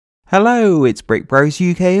Hello, it's BrickBros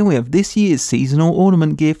UK and we have this year's seasonal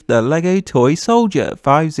ornament gift, the LEGO Toy Soldier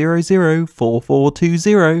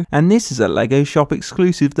 5004420, and this is a LEGO shop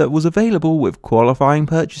exclusive that was available with qualifying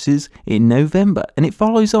purchases in November, and it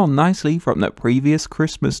follows on nicely from the previous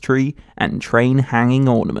Christmas tree and train hanging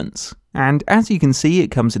ornaments. And as you can see,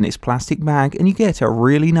 it comes in this plastic bag and you get a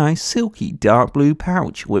really nice silky dark blue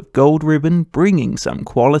pouch with gold ribbon bringing some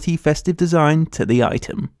quality festive design to the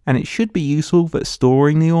item. And it should be useful for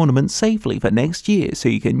storing the ornament safely for next year so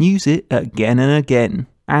you can use it again and again.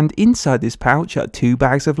 And inside this pouch are 2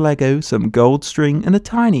 bags of Lego, some gold string and a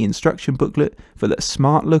tiny instruction booklet for the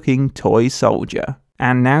smart looking toy soldier.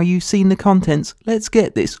 And now you've seen the contents, let's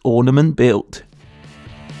get this ornament built.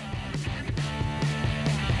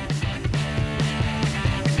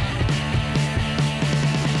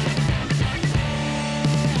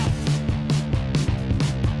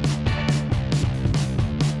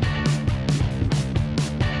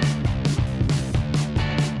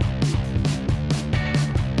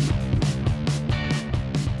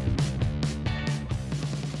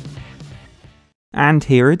 And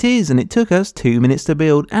here it is, and it took us 2 minutes to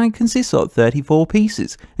build, and it consists of 34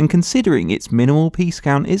 pieces, and considering its minimal piece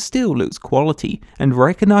count, it still looks quality and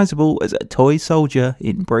recognisable as a toy soldier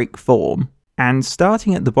in brick form. And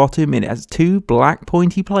starting at the bottom, it has 2 black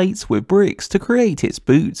pointy plates with bricks to create its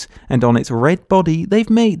boots, and on its red body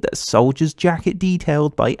they've made the soldier's jacket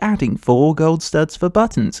detailed by adding 4 gold studs for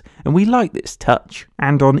buttons, and we like this touch.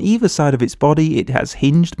 And on either side of its body it has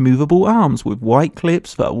hinged movable arms with white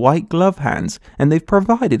clips for white glove hands, and they've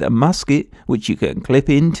provided a musket which you can clip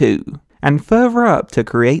in too. And further up, to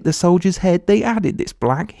create the soldier's head, they added this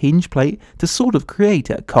black hinge plate to sort of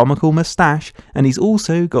create a comical moustache, and he's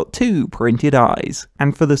also got 2 printed eyes.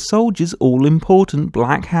 And for the soldier's all-important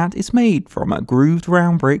black hat, it's made from a grooved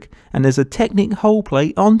round brick, and there's a Technic hole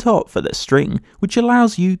plate on top for the string, which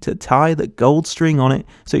allows you to tie the gold string on it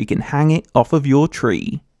so you can hang it off of your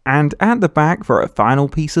tree. And at the back, for a final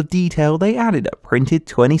piece of detail, they added a printed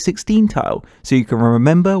 2016 tile so you can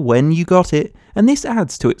remember when you got it, and this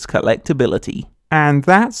adds to its collectability. And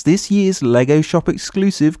that's this year's LEGO shop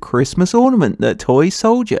exclusive Christmas ornament, the Toy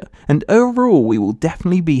Soldier. And overall we will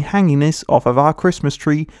definitely be hanging this off of our Christmas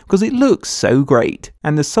tree because it looks so great.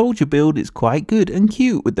 And the soldier build is quite good and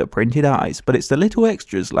cute with the printed eyes, but it's the little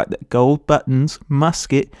extras like the gold buttons,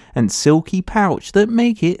 musket and silky pouch that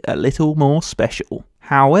make it a little more special.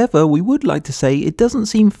 However, we would like to say it doesn't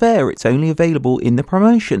seem fair it's only available in the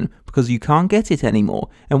promotion because you can't get it anymore,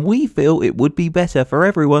 and we feel it would be better for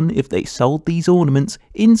everyone if they sold these ornaments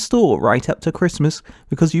in store right up to Christmas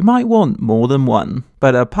because you might want more than one.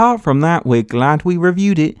 But apart from that, we're glad we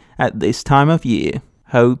reviewed it at this time of year.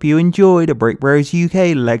 Hope you enjoyed a BrickBros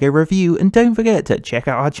UK LEGO review, and don't forget to check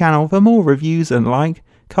out our channel for more reviews and like,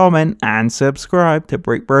 comment and subscribe to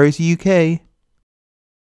BrickBros UK.